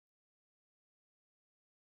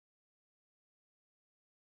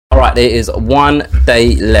Right, there is 1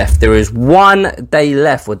 day left. There is 1 day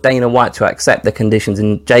left for Dana White to accept the conditions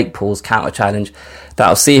in Jake Paul's counter challenge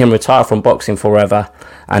that'll see him retire from boxing forever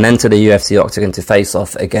and enter the UFC octagon to face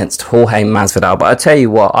off against Jorge Masvidal. But I tell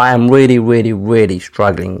you what, I am really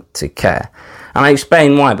struggling to care. And I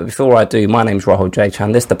explain why, but before I do, my name's Rahul J.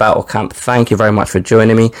 Chan. This is The Battle Camp. Thank you very much for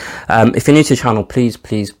joining me. If you're new to the channel, please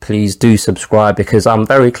do subscribe, because I'm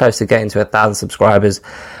very close to getting to 1,000 subscribers,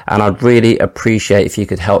 and I'd really appreciate if you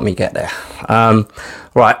could help me get there.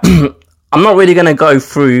 Right, I'm not really going to go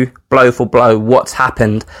through blow for blow what's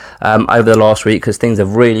happened over the last week, because things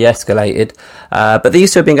have really escalated. But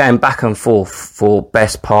these two have been going back and forth for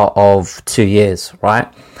best part of 2 years, right?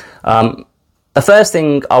 The first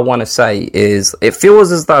thing I want to say is it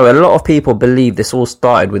feels as though a lot of people believe this all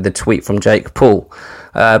started with the tweet from Jake Paul.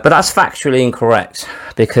 But that's factually incorrect,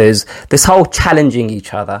 because this whole challenging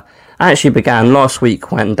each other actually began last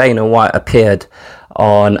week when Dana White appeared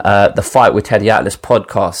on the Fight with Teddy Atlas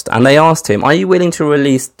podcast. And they asked him, are you willing to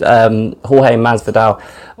release Jorge Masvidal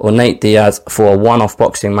or Nate Diaz for a one-off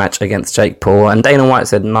boxing match against Jake Paul? And Dana White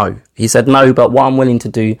said no. He said no, but what I'm willing to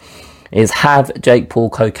do is have Jake Paul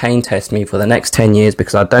cocaine test me for the next 10 years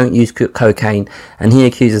because I don't use cocaine, and he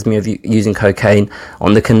accuses me of using cocaine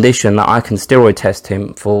on the condition that I can steroid test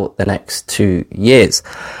him for the next 2 years.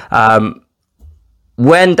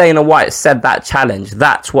 When Dana White said that challenge,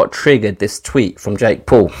 that's what triggered this tweet from Jake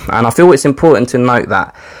Paul. And I feel it's important to note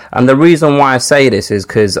that. And the reason why I say this is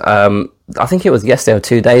because I think it was yesterday or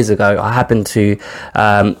 2 days ago, I happened to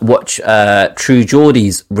watch True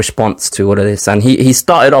Geordie's response to all of this. And he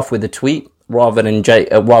started off with a tweet rather than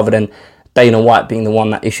Dana White being the one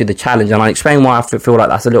that issued the challenge. And I'll explain why I feel like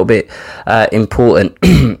that's a little bit important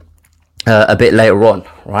a bit later on,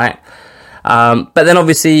 right? But then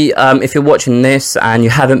obviously, if you're watching this and you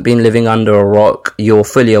haven't been living under a rock, you're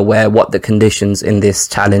fully aware what the conditions in this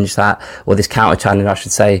challenge or this counter challenge, I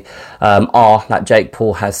should say, are that Jake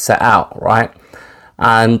Paul has set out, right?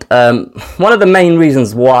 And one of the main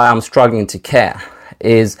reasons why I'm struggling to care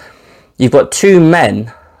is you've got two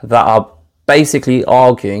men that are basically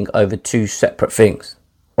arguing over two separate things,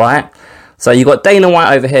 right? So you got Dana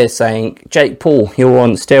White over here saying, Jake Paul, you're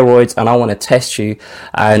on steroids and I want to test you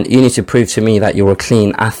and you need to prove to me that you're a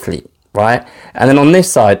clean athlete, right? And then on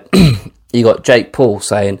this side, you got Jake Paul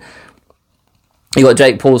saying, you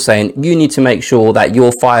need to make sure that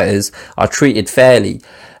your fighters are treated fairly.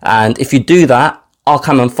 And if you do that, I'll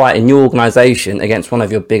come and fight in your organization against one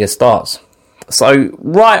of your biggest stars. So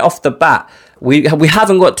right off the bat, we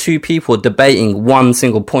haven't got two people debating one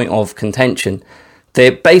single point of contention.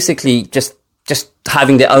 They're basically just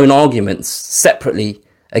having their own arguments separately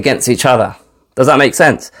against each other. Does that make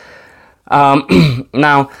sense?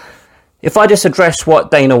 Now, if I just address what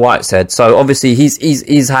Dana White said, so obviously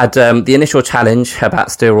he's had the initial challenge about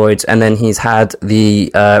steroids, and then he's had the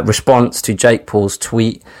response to Jake Paul's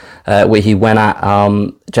tweet where he went at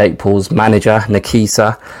Jake Paul's manager,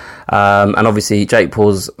 Nakisa, and obviously Jake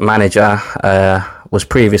Paul's manager was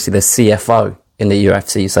previously the CFO in the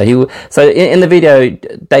UFC. So in the video,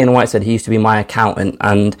 Dana White said he used to be my accountant,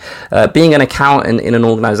 and being an accountant in an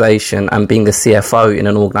organization and being the CFO in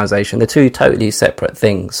an organization, they're two totally separate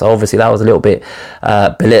things. So obviously that was a little bit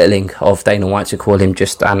belittling of Dana White to call him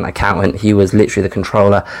just an accountant. He was literally the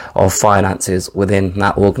controller of finances within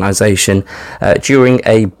that organization during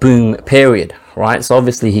a boom period. Right, so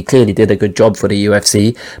obviously he clearly did a good job for the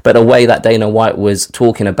UFC, but the way that Dana White was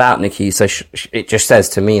talking about Nakisa, it just says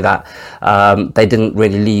to me that they didn't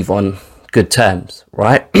really leave on good terms,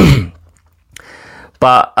 right?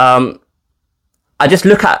 But I just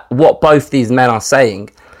look at what both these men are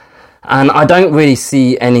saying, and I don't really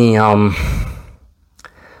see any. I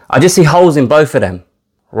just see holes in both of them,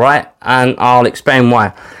 right? And I'll explain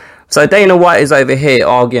why. So Dana White is over here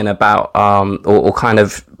arguing about, or kind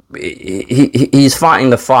of. He's fighting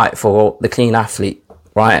the fight for the clean athlete,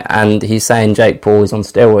 right? And he's saying Jake Paul is on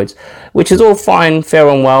steroids, which is all fine, fair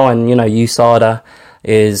and well. And, you know, USADA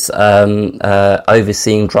is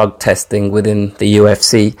overseeing drug testing within the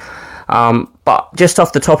UFC. But just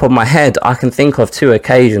off the top of my head, I can think of two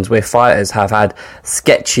occasions where fighters have had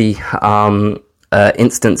sketchy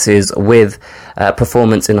instances with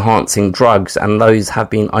performance-enhancing drugs, and those have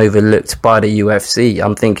been overlooked by the UFC.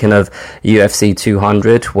 I'm thinking of UFC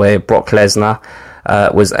 200, where Brock Lesnar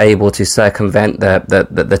was able to circumvent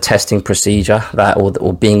the testing procedure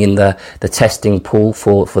or being in the testing pool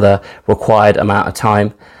for the required amount of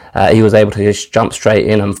time. he was able to just jump straight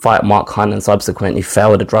in and fight Mark Hunt and subsequently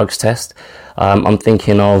fail the drugs test. I'm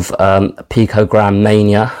thinking of picogram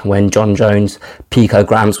mania, when John Jones'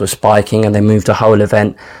 picograms were spiking and they moved the whole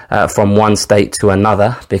event from one state to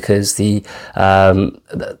another, because the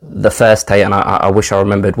first state, and I wish I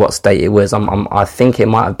remembered what state it was, I think it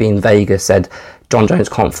might have been Vegas, said John Jones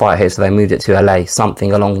can't fight here, so they moved it to LA,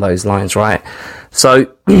 something along those lines, right?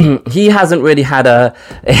 So he hasn't really had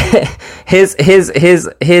his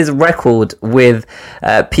record with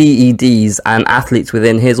PEDs and athletes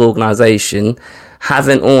within his organization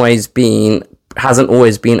hasn't always been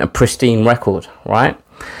a pristine record, right?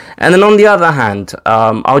 And then on the other hand,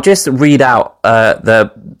 I'll just read out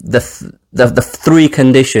the three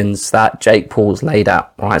conditions that Jake Paul's laid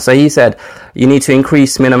out, right? So he said you need to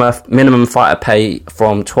increase minimum fighter pay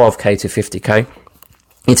from 12k to 50k.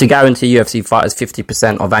 You need to guarantee UFC fighters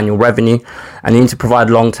 50% of annual revenue, and you need to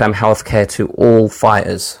provide long-term healthcare to all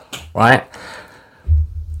fighters, right?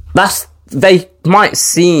 They might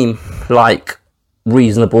seem like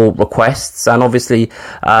reasonable requests, and obviously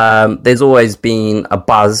there's always been a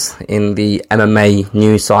buzz in the MMA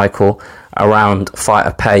news cycle around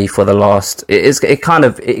fighter pay for the last,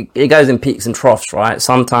 it goes in peaks and troughs, right?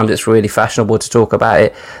 Sometimes it's really fashionable to talk about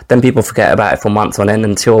it, then people forget about it for months on end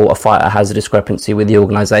until a fighter has a discrepancy with the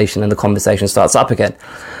organization and the conversation starts up again.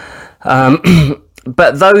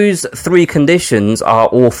 But those three conditions are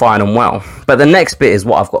all fine and well, but the next bit is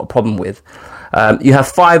what I've got a problem with. You have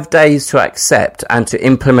 5 days to accept and to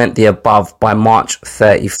implement the above by March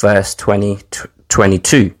 31st,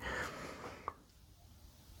 2022.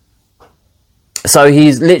 So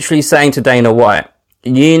he's literally saying to Dana White,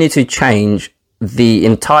 you need to change the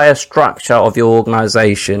entire structure of your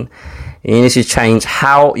organization. You need to change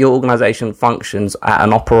how your organization functions at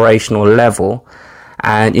an operational level.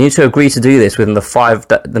 And you need to agree to do this within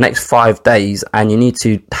the next 5 days. And you need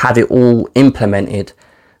to have it all implemented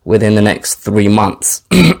within the next 3 months.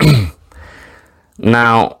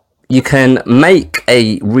 Now, you can make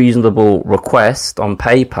a reasonable request on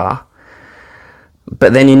paper,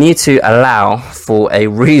 but then you need to allow for a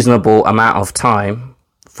reasonable amount of time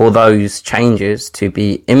for those changes to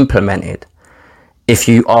be implemented if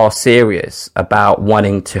you are serious about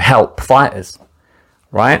wanting to help fighters,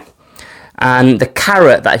 right? And the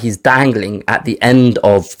carrot that he's dangling at the end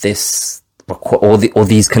of this or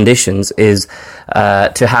these conditions is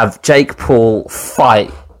to have Jake Paul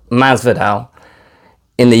fight Masvidal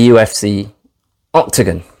in the UFC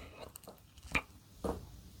octagon.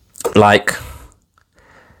 Like,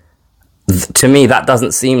 to me, that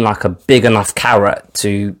doesn't seem like a big enough carrot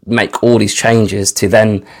to make all these changes to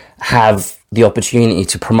then have the opportunity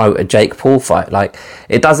to promote a Jake Paul fight. Like,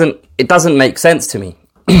 it doesn't make sense to me.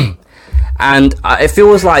 And it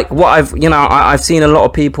feels like I've seen a lot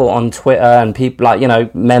of people on Twitter and people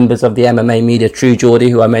like, members of the MMA media, True Geordie,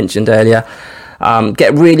 who I mentioned earlier,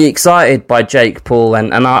 get really excited by Jake Paul,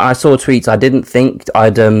 and I saw tweets. I didn't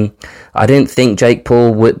think Jake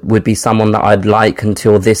Paul would be someone that I'd like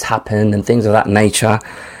until this happened and things of that nature.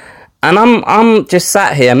 And I'm just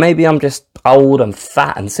sat here. Maybe I'm just old and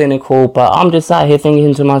fat and cynical, but I'm just sat here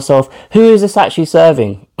thinking to myself, who is this actually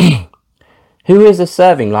serving? Who is this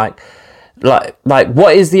serving? Like,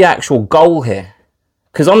 what is the actual goal here?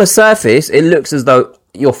 Because on the surface, it looks as though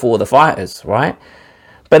you're for the fighters, right?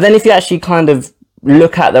 But then if you actually kind of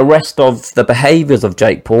look at the rest of the behaviours of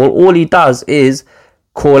Jake Paul, all he does is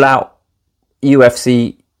call out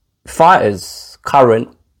UFC fighters,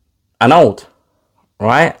 current and old,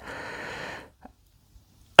 right?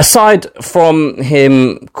 Aside from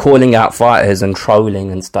him calling out fighters and trolling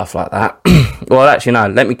and stuff like that, well, actually, no,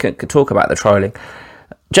 let me talk about the trolling.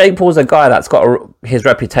 Jake Paul's a guy that's got his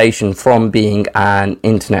reputation from being an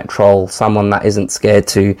internet troll, someone that isn't scared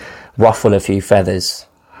to ruffle a few feathers.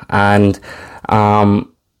 And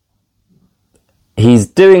he's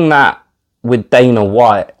doing that with Dana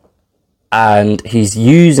White, and he's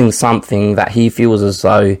using something that he feels as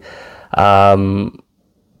though the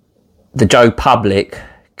Joe public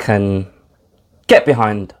can get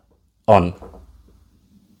behind on,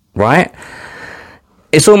 right?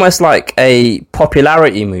 It's almost like a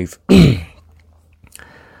popularity move.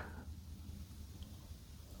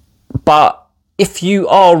 But if you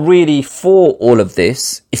are really for all of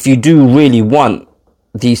this, if you do really want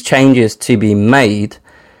these changes to be made,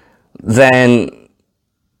 then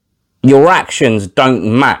your actions don't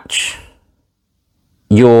match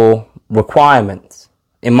your requirements,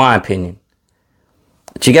 in my opinion.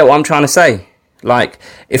 Do you get what I'm trying to say? Like,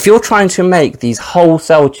 if you're trying to make these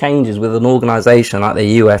wholesale changes with an organization like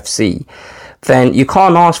the UFC, then you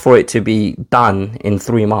can't ask for it to be done in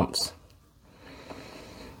 3 months.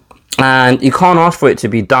 And you can't ask for it to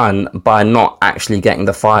be done by not actually getting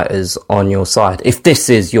the fighters on your side. If this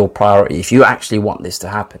is your priority, if you actually want this to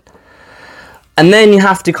happen. And then you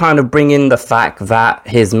have to kind of bring in the fact that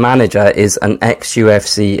his manager is an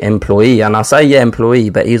ex-UFC employee. And I say, yeah, employee,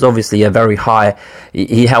 but he's obviously he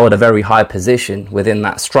held a very high position within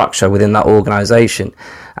that structure, within that organization.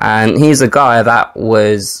 And he's a guy that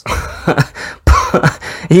was,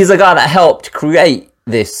 he's a guy that helped create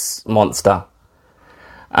this monster.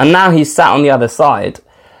 And now he's sat on the other side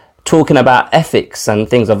talking about ethics and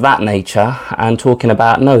things of that nature and talking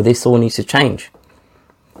about, no, this all needs to change.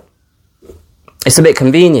 It's a bit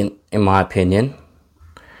convenient, in my opinion.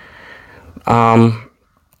 The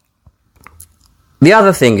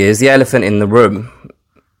other thing is the elephant in the room.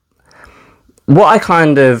 What I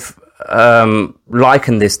kind of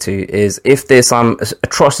liken this to is if there's some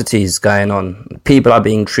atrocities going on, people are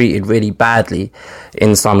being treated really badly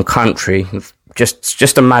in some country.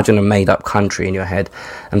 Just imagine a made-up country in your head,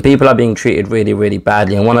 and people are being treated really, really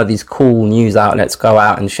badly, and one of these cool news outlets go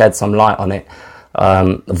out and shed some light on it.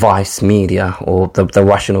 Vice Media or the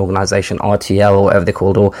Russian organization RTL or whatever they're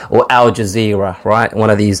called, or Al Jazeera, right? One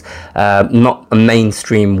of these not a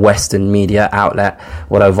mainstream Western media outlet,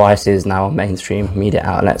 although Vice is now a mainstream media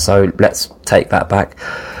outlet, so let's take that back.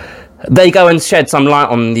 They go and shed some light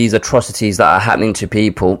on these atrocities that are happening to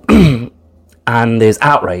people and there's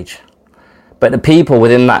outrage, but the people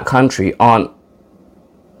within that country aren't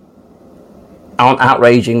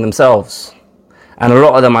outraging themselves. And a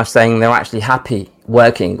lot of them are saying they're actually happy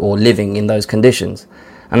working or living in those conditions.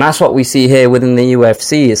 And that's what we see here within the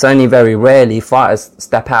UFC. It's only very rarely fighters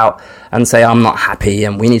step out and say, I'm not happy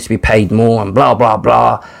and we need to be paid more and blah, blah,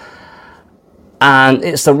 blah. And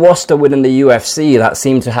it's the roster within the UFC that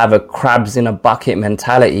seem to have a crabs in a bucket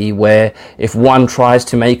mentality where if one tries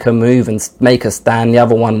to make a move and make a stand, the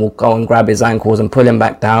other one will go and grab his ankles and pull him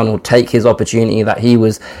back down or take his opportunity that he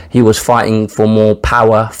was fighting for more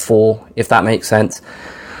power for, if that makes sense.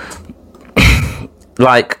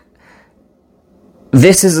 Like,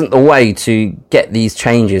 this isn't the way to get these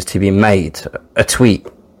changes to be made. A tweet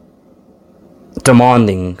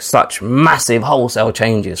demanding such massive wholesale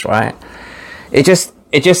changes, right? I just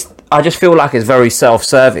feel like it's very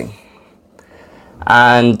self-serving.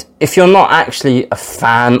 And if you're not actually a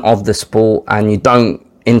fan of the sport and you don't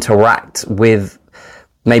interact with,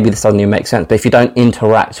 maybe this doesn't even make sense, but if you don't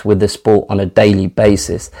interact with the sport on a daily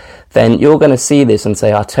basis, then you're going to see this and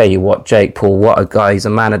say, I'll tell you what, Jake Paul, what a guy, he's a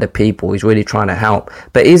man of the people, he's really trying to help.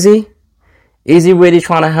 But is he? Is he really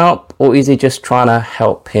trying to help, or is he just trying to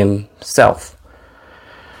help himself?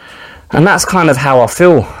 And that's kind of how I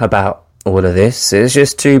feel about all of this. It's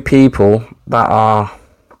just two people that are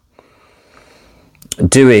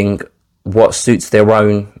doing what suits their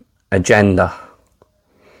own agenda.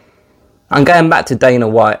 And going back to Dana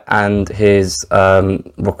White and his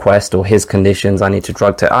request or his conditions, I need to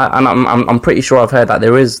drug test. And I'm pretty sure I've heard that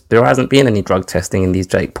there hasn't been any drug testing in these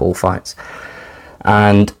Jake Paul fights.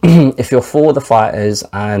 And if you're for the fighters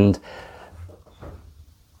and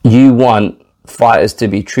you want fighters to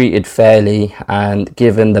be treated fairly and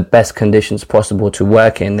given the best conditions possible to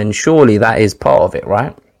work in, then surely that is part of it,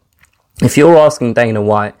 right? If you're asking Dana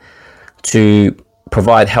White to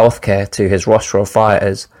provide healthcare to his roster of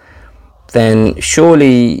fighters, then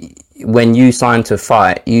surely when you sign to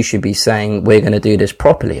fight, you should be saying, we're going to do this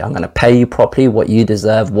properly. I'm going to pay you properly what you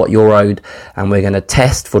deserve, what you're owed, and we're going to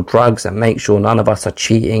test for drugs and make sure none of us are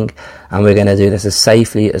cheating, and we're going to do this as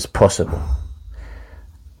safely as possible.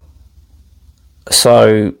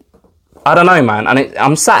 So, I don't know, man. And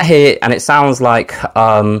I'm sat here and it sounds like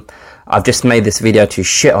I've just made this video to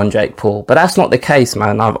shit on Jake Paul. But that's not the case,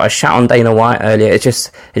 man. I shat on Dana White earlier. It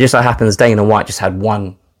just so happens Dana White just had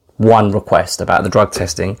one request about the drug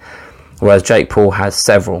testing, whereas Jake Paul has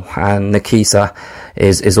several. And Nikisa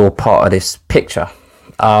is all part of this picture.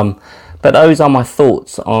 But those are my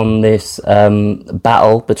thoughts on this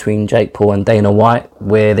battle between Jake Paul and Dana White,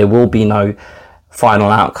 where there will be no final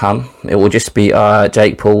outcome. It will just be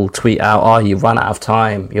Jake Paul tweet out, oh, you've run out of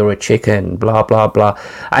time, you're a chicken, blah blah blah.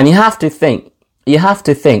 And you have to think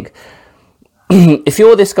if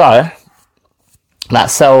you're this guy that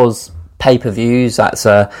sells pay-per-views, that's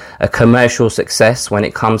a commercial success when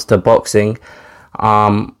it comes to boxing,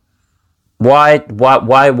 why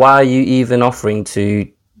are you even offering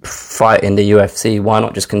to fight in the UFC? Why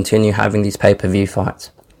not just continue having these pay-per-view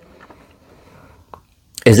fights?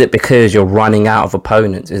 Is it because you're running out of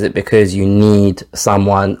opponents? Is it because you need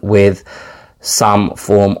someone with some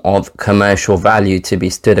form of commercial value to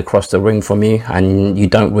be stood across the ring from you, and you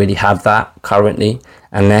don't really have that currently,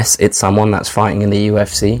 unless it's someone that's fighting in the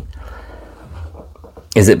UFC?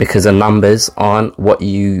 Is it because the numbers aren't what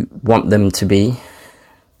you want them to be?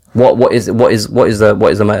 What is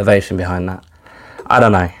the motivation behind that? I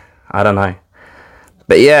don't know.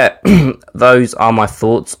 But yeah, those are my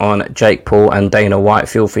thoughts on Jake Paul and Dana White.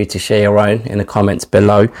 Feel free to share your own in the comments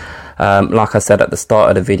below. Like I said at the start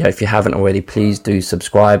of the video, if you haven't already, please do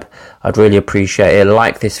subscribe. I'd really appreciate it.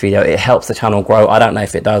 Like this video, it helps the channel grow. I don't know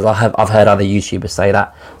if it does. I've heard other YouTubers say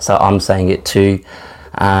that, so I'm saying it too.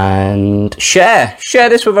 And share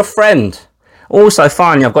this with a friend. Also,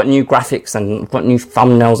 finally, I've got new graphics and I've got new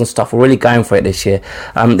thumbnails and stuff. We're really going for it this year.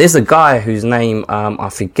 There's a guy whose name I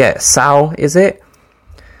forget. Sal, is it?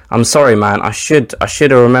 I'm sorry, man. I should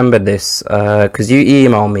have remembered this because you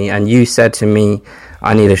emailed me and you said to me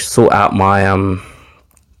I need to sort out my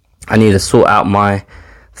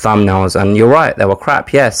thumbnails, and you're right, they were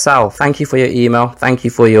crap. Yeah, Sal, thank you for your email. Thank you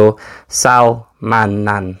for your Sal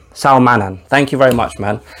Manan. Thank you very much,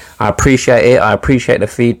 man. I appreciate it. I appreciate the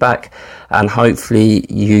feedback, and hopefully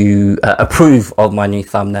you approve of my new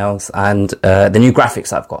thumbnails and the new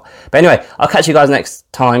graphics I've got. But anyway, I'll catch you guys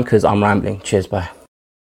next time because I'm rambling. Cheers, bye.